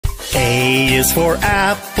A is for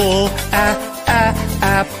apple,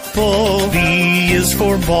 apple. B is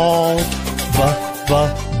for ball,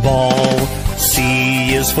 ball.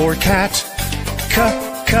 C is for cat,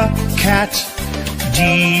 cat.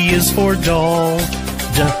 D is for doll,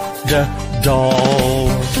 doll.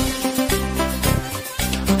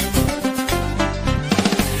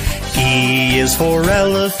 E is for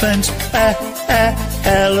elephant,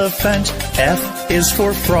 elephant. F is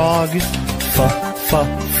for frog,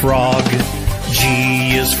 frog.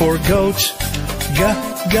 G is for goat,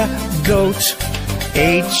 goat.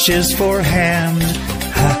 H is for hand,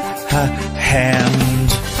 hand.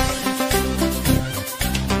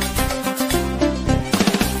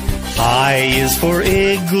 I is for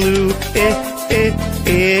igloo,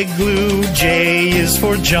 igloo. J is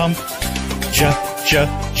for jump,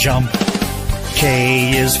 jump.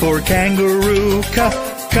 K is for kangaroo,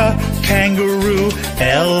 kangaroo.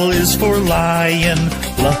 L is for lion,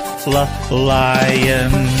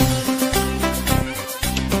 lion.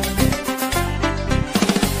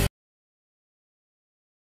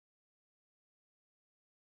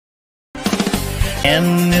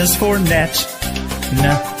 N is for net,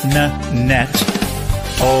 net.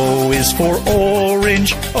 O is for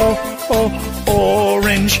orange,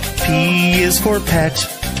 orange. P is for pet,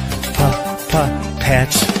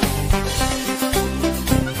 pet.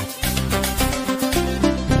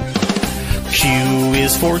 Q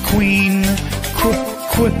is for queen,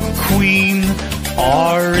 queen.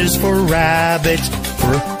 R is for rabbit,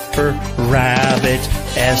 rabbit.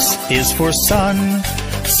 S is for sun,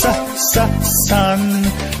 sun.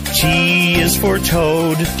 T is for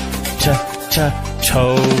toad,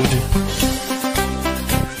 toad.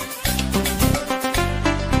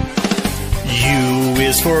 U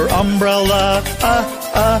is for umbrella,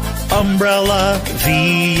 umbrella.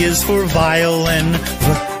 V is for violin,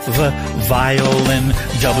 violin.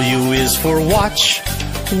 W is for watch,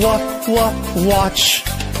 watch.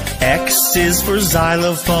 X is for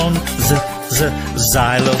xylophone,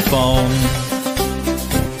 xylophone.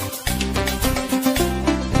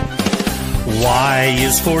 Y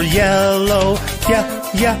is for yellow,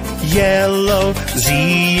 yellow.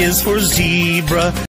 Z is for zebra,